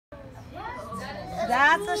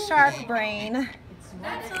That's a shark brain.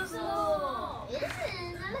 That's so small.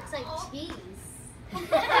 That looks like cheese.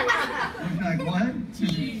 Looks like what?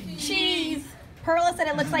 Cheese. Perla said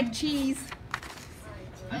it looks like cheese.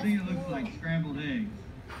 I think it looks like scrambled eggs.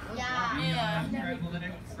 Yeah. Scrambled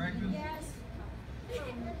eggs for breakfast?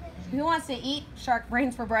 Who wants to eat shark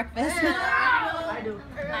brains for breakfast? I do.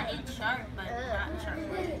 I eat shark, but not shark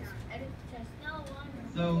brains.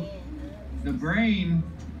 So the brain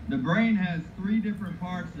has 3 different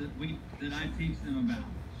parts that I teach them about.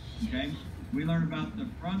 Okay? We learn about the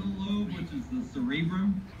frontal lobe, which is the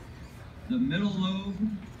cerebrum, the middle lobe,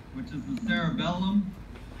 which is the cerebellum,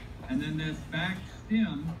 and then this back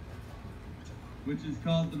stem, which is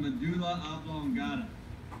called the medulla oblongata.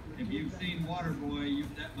 If you've seen Waterboy,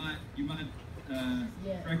 you might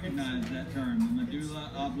recognize that term, the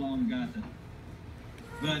medulla oblongata.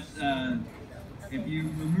 But if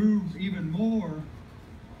you remove even more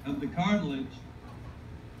of the cartilage,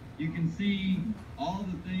 you can see all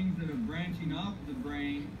the things that are branching off of the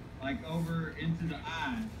brain, like over into the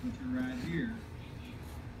eyes, which are right here.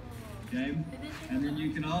 Okay? And then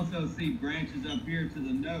you can also see branches up here to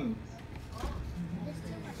the nose.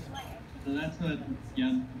 So that's what,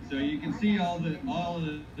 yeah. So you can see all the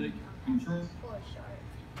controls.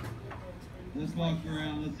 Let's walk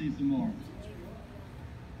around, let's see some more.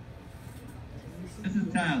 This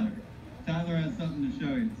is Tyler. Tyler has something to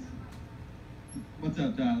show you. What's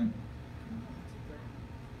up, Tyler?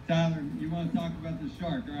 Tyler, you want to talk about the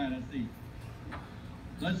shark? All right, I see.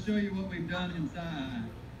 Let's show you what we've done inside.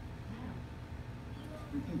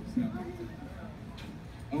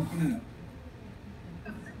 Open it up.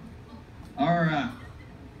 All right.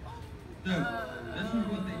 So, this is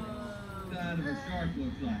what the inside of a shark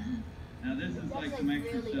looks like. Now, this is like some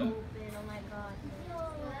extra stuff. Oh my god.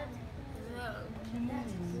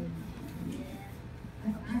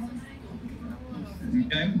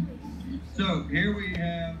 Okay, so here we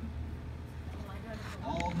have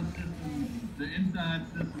all the systems, the inside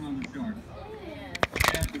system of the shark. We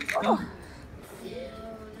have the stomach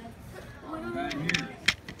right here,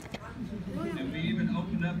 and we even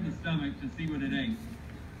opened up the stomach to see what it ate.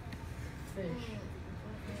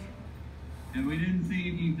 And we didn't see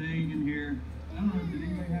anything in here. I don't know, did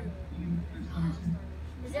anybody have any of their stomachs in?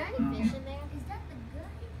 Is there any fish in there? Is that the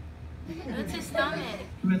good? That's his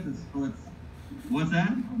stomach. What's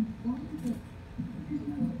that?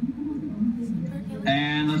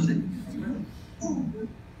 And let's see.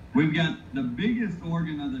 We've got the biggest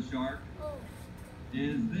organ of the shark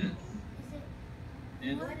is this.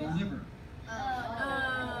 It's the liver.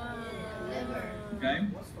 Liver. Okay?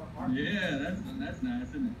 Yeah, that's nice,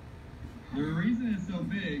 isn't it? The reason it's so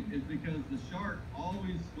big is because the shark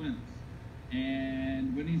always swims.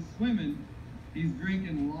 And when he's swimming, he's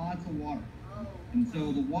drinking lots of water. And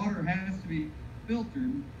so the water has to be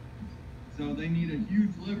filtered, so they need a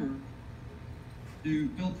huge liver to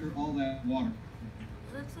filter all that water.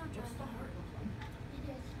 Let's not just the heart.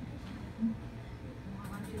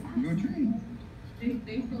 Go train.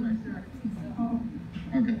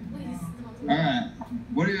 Okay. All right.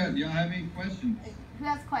 What do y'all have any questions? Who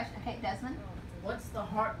has a question? Okay, Desmond. What's the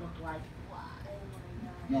heart look like?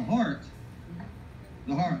 The heart.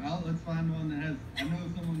 The heart. Let's find one that has. I know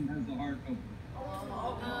someone has the heart open.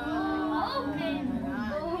 Okay.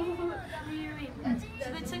 So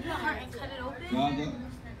they took the heart and cut it open? Well,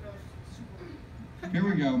 here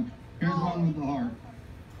we go. Here's one with the heart.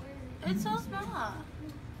 It's so small.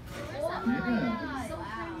 Yeah.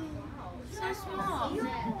 So small.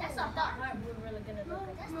 That's not the heart we're really gonna look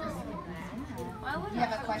at. That's the Why would You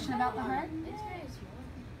have a question about the heart? It's very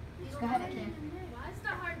small. Go ahead, Kim. Why is the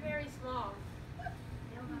heart very small?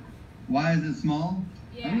 Why is it small?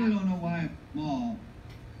 Yeah. I really don't know why it's small.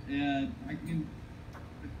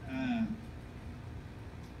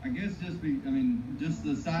 I guess just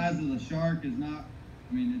the size of the shark is not,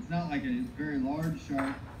 it's not like a very large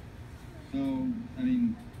shark. So,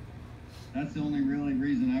 that's the only really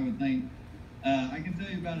reason I would think. I can tell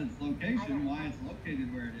you about its location, why it's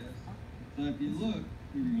located where it is. So if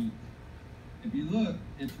you look,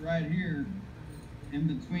 it's right here in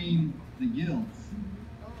between the gills.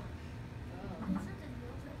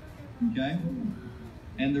 Okay?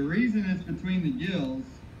 And the reason it's between the gills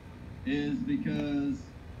is because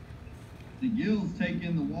the gills take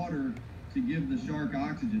in the water to give the shark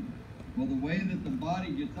oxygen. Well, the way that the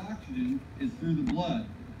body gets oxygen is through the blood.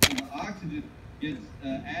 So the oxygen gets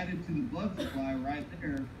added to the blood supply right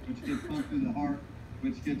there, which gets pumped through the heart,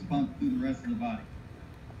 which gets pumped through the rest of the body.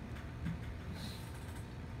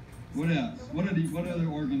 What else? What other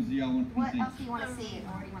organs do y'all want to What see? else do you want to see, or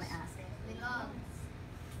what do you want to ask? The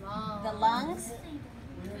lungs. The lungs?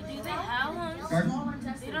 do they have lungs? Sharks,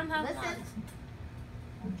 have Listen. lungs.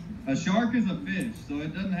 A shark is a fish, so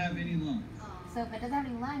it doesn't have any lungs. So if it doesn't have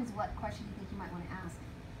any lungs, what question do you think you might want to ask?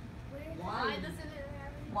 Why doesn't it have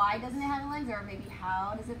any? Why doesn't it have lungs? Or maybe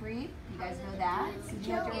how does it breathe? You guys know that? So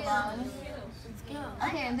you know your lungs.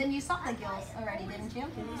 Okay, and then you saw the gills already, didn't you?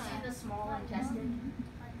 Can you see the small intestine?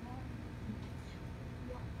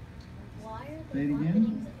 Why are Say it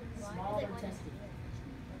again. Small intestine.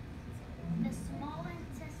 the small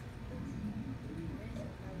intestine?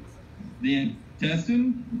 The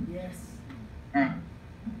intestine? Yes. All right.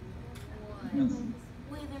 Let's-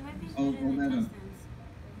 Wait, there might be Oh, squid hold in that the up. intestines.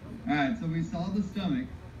 All right, so we saw the stomach.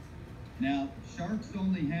 Now, sharks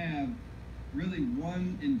only have really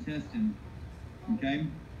one intestine, okay?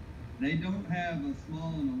 They don't have a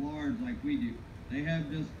small and a large like we do. They have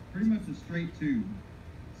just pretty much a straight tube.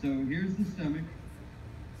 So here's the stomach,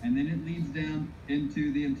 and then it leads down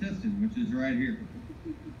into the intestine, which is right here.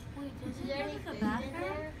 Wait, does Is it there have any like a food in bathroom?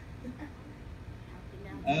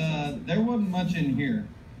 there? There wasn't much in here,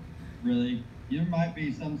 really. There might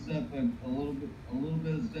be some stuff, but a little bit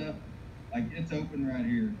of stuff. Like it's open right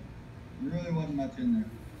here. There really wasn't much in there.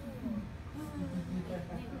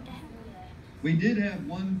 We did have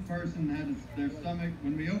one person that had their stomach.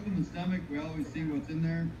 When we open the stomach, we always see what's in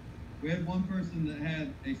there. We had one person that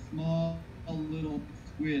had a small little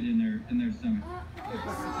squid in their stomach. Does it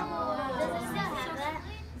still have that?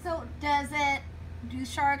 So do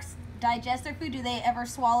sharks digest their food? Do they ever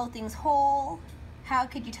swallow things whole? How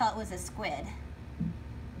could you tell it was a squid?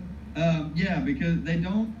 Yeah, because they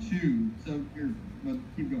don't chew. So here, but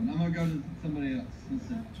keep going. I'm gonna go to somebody else. Let's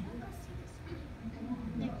see.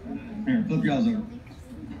 Here, flip y'all's over.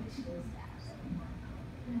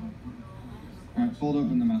 All right, fold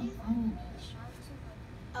open the mouth.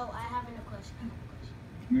 Oh, I have a question.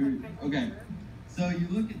 Okay, so you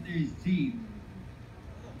look at these teeth.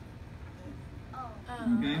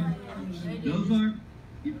 Okay, those aren't.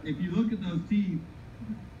 If you look at those teeth,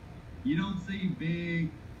 you don't see big,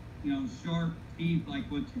 sharp teeth like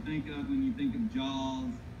what you think of when you think of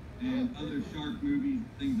Jaws and other shark movies,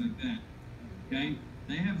 things like that. Okay,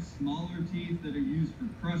 they have smaller teeth that are used for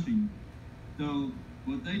crushing. So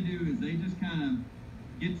what they do is they just kind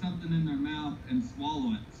of get something in their mouth and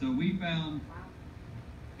swallow it. So we found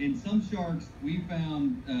in some sharks, we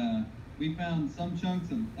found some chunks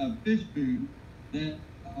of fish food that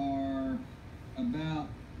are about,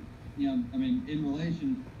 in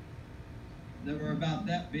relation, that were about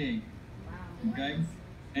that big. Okay,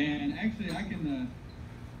 and actually I can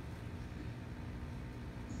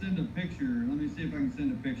send a picture. Let me see if I can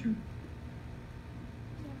send a picture.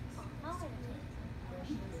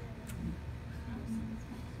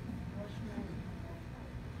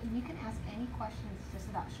 You can ask any questions just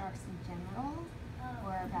about sharks in general,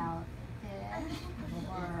 or about fish,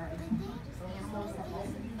 or animals that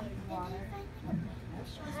live in the water.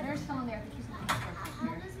 There's someone there that you can ask for a How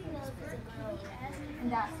picture. does he know if it's a girl? And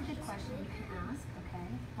that's a good question you can ask, okay?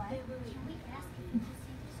 What? Can we ask if he can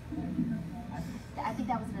see the school? I think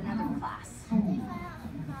that was in another class. They found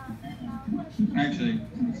Actually, And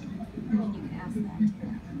you can ask that too.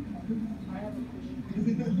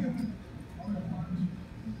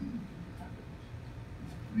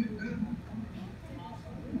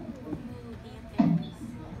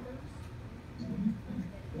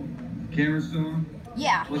 camera still on?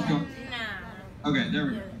 Yeah. Let's go. Nah. Okay, there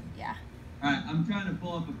we go. Yeah. All right, I'm trying to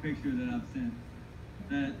pull up a picture that I've sent.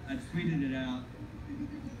 That I tweeted it out.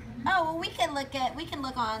 Oh well, we can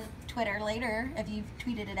look on Twitter later if you've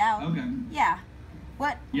tweeted it out. Okay. Yeah.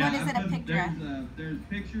 What is it a picture of? There's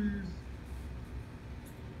pictures.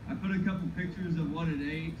 I put a couple pictures of what it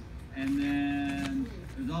ate, and then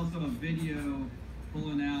there's also a video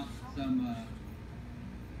pulling out some,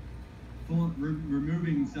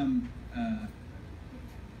 removing some,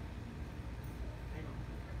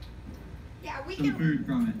 Yeah, we some can food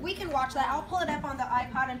from it. we can watch that. I'll pull it up on the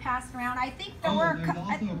iPod and pass it around. I think there were. There's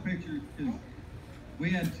also a picture because we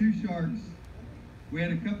had two sharks. We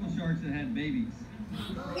had a couple sharks that had babies.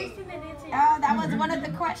 Oh, that was one of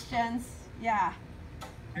the questions. Yeah.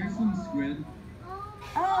 Here's some squid. Oh.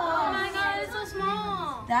 Oh my god, it's so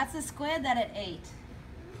small. That's a squid that it ate.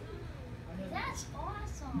 That's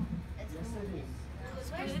awesome.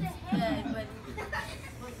 Where's the Good, head? but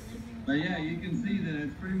But yeah, you can see that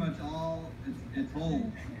it's pretty much all it's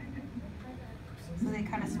whole. So they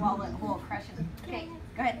kind of swallow it whole, crush it. Okay,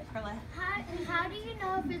 go ahead, Carla. How do you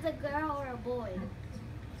know if it's a girl or a boy?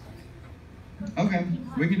 Okay,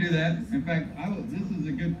 we can do that. In fact, this is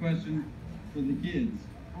a good question for the kids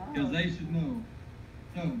because they should know.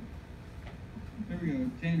 So, here we go,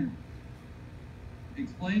 Tanner.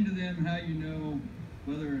 Explain to them how you know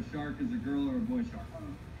whether a shark is a girl or a boy shark.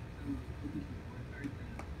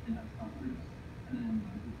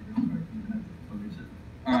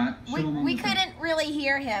 All right. We couldn't really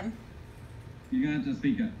hear him. You're gonna have to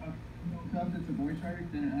speak up. So if it's a boy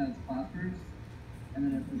shark, then it has claspers, and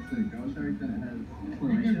then if it's a girl shark, then it has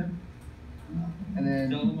coloration. And then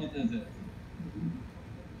Tell them what this is.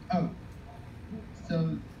 oh,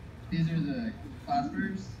 so these are the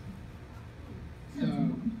claspers. So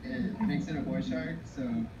it makes it a boy shark. So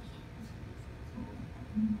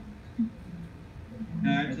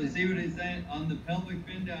All right. So see what he's saying on the pelvic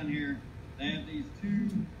fin down here. They have these two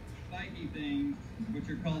spiky things, which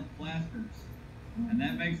are called claspers, and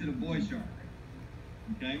that makes it a boy shark.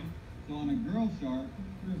 Okay? So on a girl shark,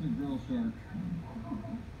 where's a girl shark?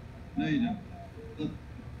 No, you don't. Look.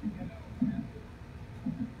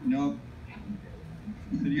 Nope.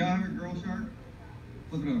 So do y'all have a girl shark?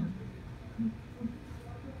 Flip it over.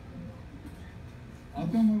 I'll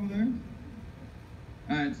come over there.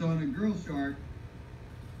 All right, so on a girl shark,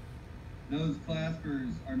 those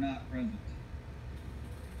claspers are not present.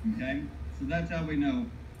 Okay? So that's how we know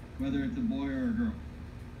whether it's a boy or a girl.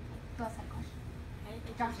 Who else had a question?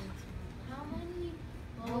 Josh.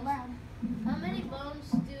 How many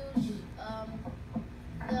bones do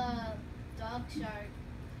the dog shark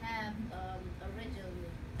have originally?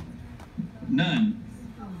 None.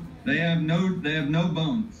 They have no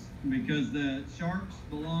bones because the sharks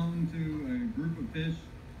belong to a group of fish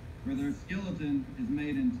where their skeleton is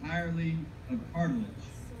made entirely of cartilage.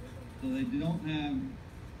 So they don't have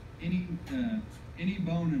any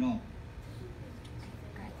bone at all.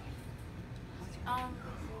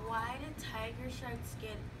 Why do tiger sharks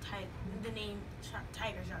get the name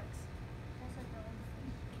tiger sharks?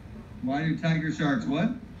 Why do tiger sharks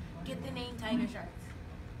what? Get the name tiger sharks.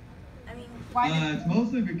 I mean, It's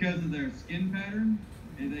mostly because of their skin pattern.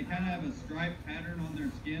 They kind of have a striped pattern on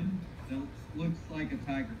their skin that looks like a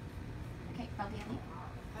tiger. Okay, Fabiani.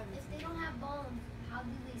 If they don't have bones, how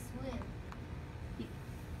do they swim?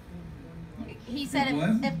 He said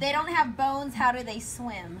What? if they don't have bones, how do they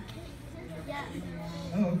swim? Yeah.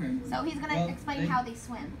 Oh, okay. So he's going to explain how they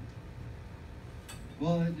swim.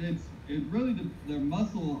 Well, it really their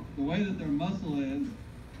muscle, the way that their muscle is.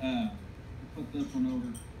 Put this one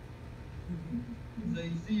over. So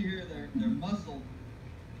you see here their muscle.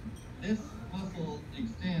 This muscle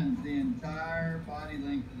extends the entire body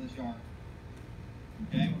length of the shark.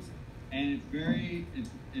 Okay, and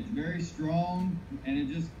it's very strong, and it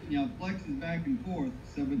just flexes back and forth.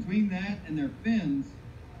 So between that and their fins,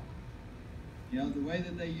 the way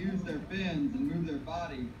that they use their fins and move their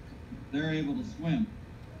body, they're able to swim.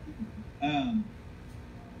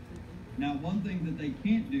 Now, one thing that they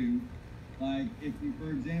can't do, like if you, for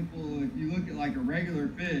example, if you look at like a regular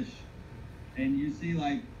fish, and you see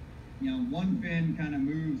like one fin kind of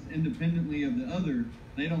moves independently of the other,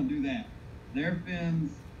 they don't do that. Their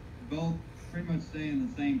fins both pretty much stay in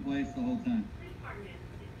the same place the whole time.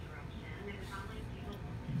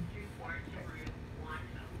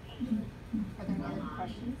 Are there any other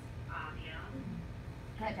questions?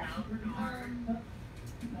 Go ahead, Josh.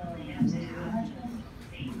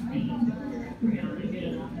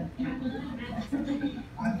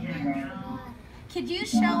 Could you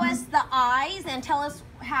show us the eyes and tell us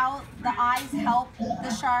how the eyes help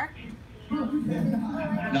the shark?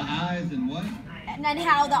 The eyes and what? And then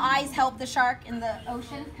how the eyes help the shark in the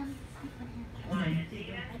ocean?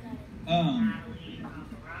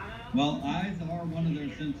 Well, eyes are one of their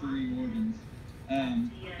sensory organs.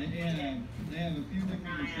 They have a few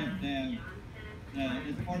different receptors.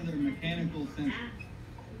 It's part of their mechanical sensors.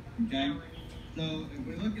 Okay? So if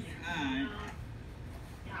we look at the eye,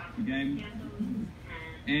 okay,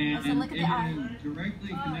 and it is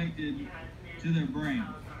directly connected to their brain,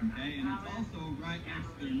 okay, and it's also right next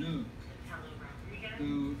to their nose. So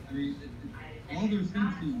I mean, all their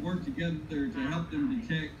senses work together to help them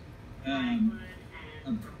detect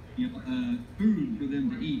food for them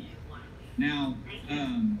to eat. Now,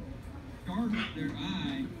 sharks, their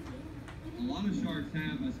eye, a lot of sharks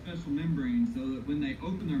have a special membrane so that when they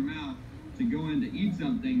open their mouth to go in to eat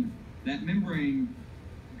something, that membrane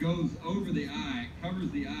goes over the eye, covers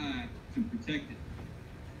the eye to protect it.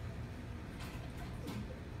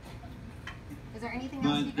 Is there anything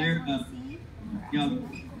else you guys want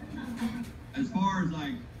to see? As far as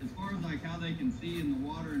how they can see in the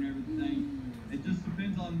water and everything, it just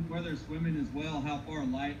depends on where they're swimming as well, how far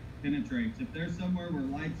light penetrates. If they're somewhere where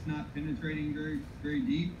light's not penetrating very, very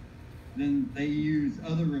deep, then they use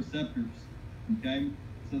other receptors, okay?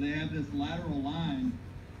 So they have this lateral line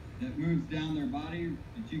that moves down their body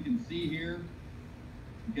that you can see here,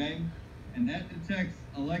 okay? And that detects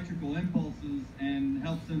electrical impulses and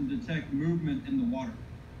helps them detect movement in the water.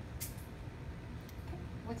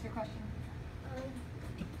 What's your question?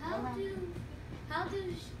 How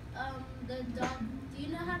do the dog? Do you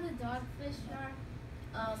know how the dogfish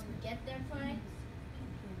are get their prey?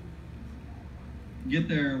 Get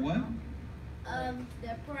their what?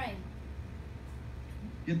 Their prey.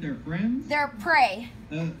 Get their friends? Their prey.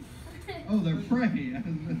 Oh, their prey.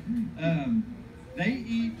 They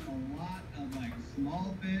eat a lot of like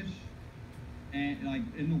small fish, and like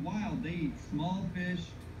in the wild they eat small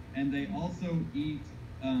fish, and they also eat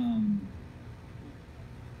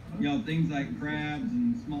things like crabs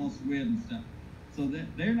and small squid and stuff. So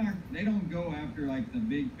that they don't go after like the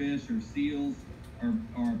big fish or seals or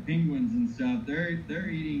penguins and stuff. They're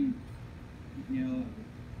eating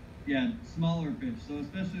smaller fish. So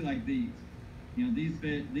especially like these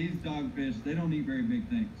dogfish, they don't eat very big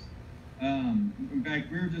things. In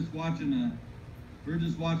fact, we were just watching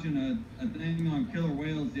a thing on killer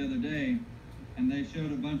whales the other day, and they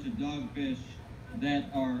showed a bunch of dogfish that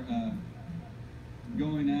are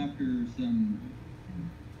going after some.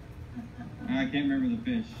 I can't remember the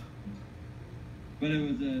fish, but it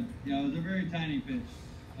was a very tiny fish,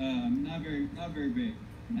 not very big,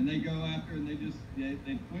 and they go after and they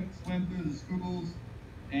swim through the schools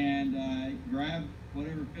and grab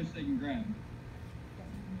whatever fish they can grab.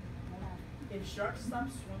 If sharks stop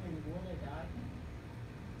swimming, will they die?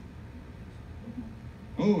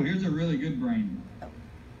 Oh, here's a really good brain.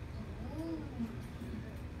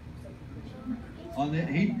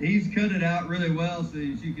 He's cut it out really well so that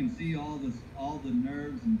you can see all the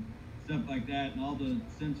nerves and stuff like that, and all the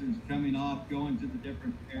sensors coming off, going to the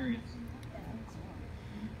different areas.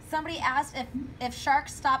 Somebody asked if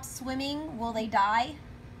sharks stop swimming, will they die?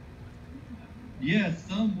 Yes,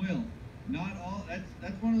 some will. Not all.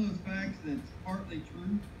 That's one of those facts that's partly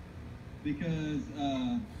true, because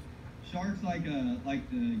sharks like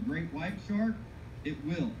the great white shark, it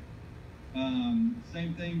will.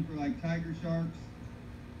 Same thing for like tiger sharks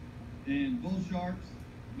and bull sharks,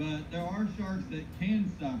 but there are sharks that can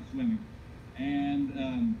stop swimming,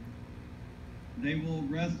 and they will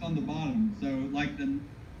rest on the bottom. So like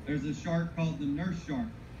there's a shark called the nurse shark,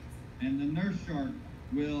 and the nurse shark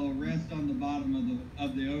will rest on the bottom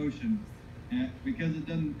of the ocean, because it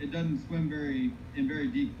doesn't swim in very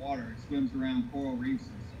deep water. It swims around coral reefs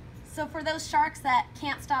and stuff. So for those sharks that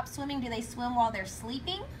can't stop swimming, do they swim while they're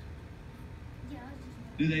sleeping?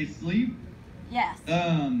 Do they sleep? Yes.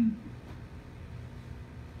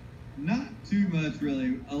 Not too much,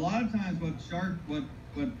 really. A lot of times, what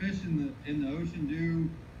fish in the ocean do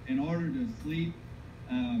in order to sleep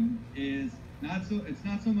is it's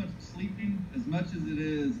not so much sleeping as much as it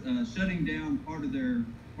is shutting down part of their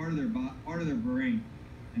brain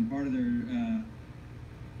and part of their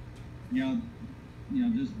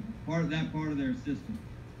just part of their system.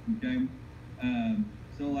 Okay.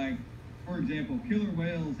 So like, for example, killer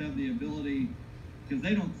whales have the ability, because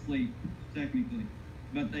they don't sleep technically,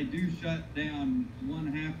 but they do shut down one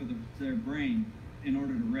half of their brain in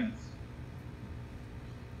order to rest.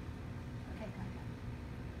 Okay, go ahead.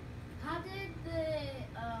 How did the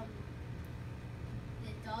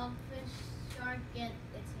dogfish shark get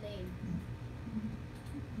its name?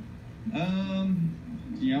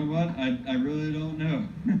 You know what? I really don't know.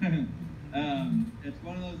 It's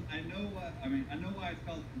one of those. I know why it's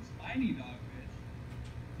called the spiny dogfish.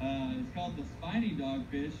 It's called the spiny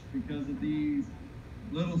dogfish because of these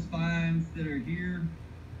little spines that are here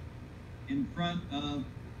in front of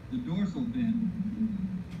the dorsal fin.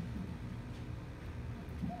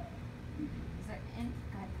 Go ahead,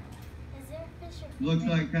 Carla. Is there a fish or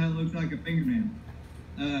Kind of looks like a fingernail.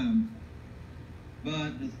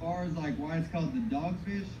 But as far as like why it's called the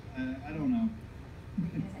dogfish, I don't know.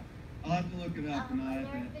 I'll have to look it up and I'll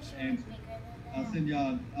have to answer. I'll send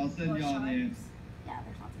y'all the answer. Yeah,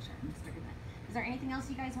 there's lots of sharks bigger than that. Is there anything else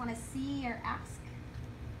you guys want to see or ask?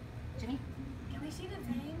 Jimmy? Can we see the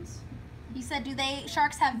veins? You said, do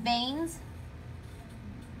sharks have veins?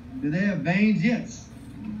 Do they have veins? Yes.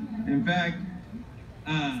 In fact,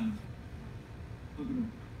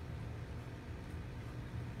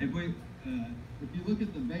 if you look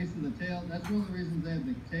at the base of the tail, that's one of the reasons they have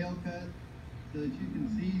the tail cut, so that you can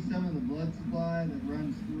see some of the blood supply that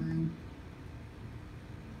runs through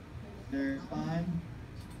their spine.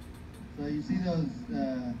 So you see those,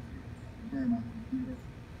 where am I?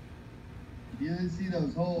 If you see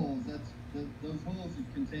those holes, those holes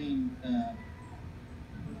contain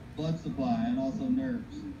blood supply and also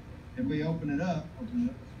nerves. If we open it up,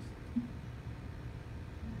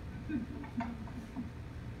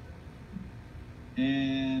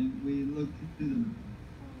 and we look to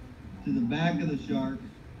the back of the shark,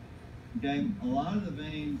 okay, a lot of the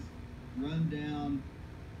veins run down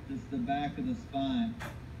just the back of the spine.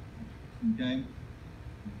 Okay,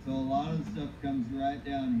 so a lot of the stuff comes right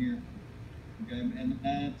down here. Okay, and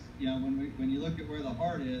that's, you know, when you look at where the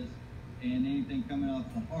heart is and anything coming off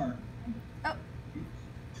the heart. Oh.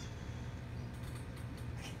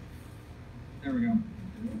 There we go.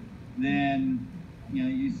 Then, you know,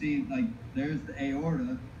 you see like there's the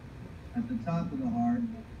aorta at the top of the heart,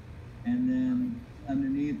 and then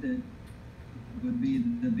underneath it would be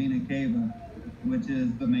the vena cava, which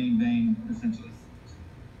is the main vein, essentially.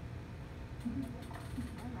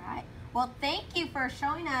 All right. Well, thank you for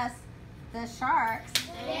showing us the sharks.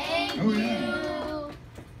 Thank Oh, you. yeah.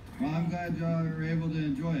 Well, I'm glad y'all were able to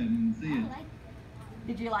enjoy it and see it.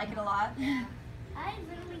 Did you like it a lot? I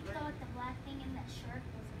really thought the black thing in that shark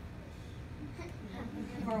was a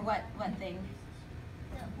fish. For what thing?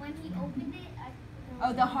 When he opened it,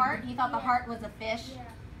 Oh, the heart? You thought the heart was a fish?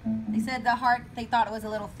 Yeah. They said the heart, they thought it was a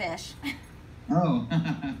little fish. Oh,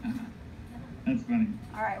 that's funny.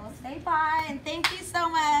 All right, well, stay by, and thank you so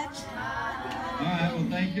much. All right, well,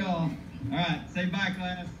 thank y'all. All right, say bye,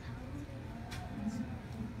 class.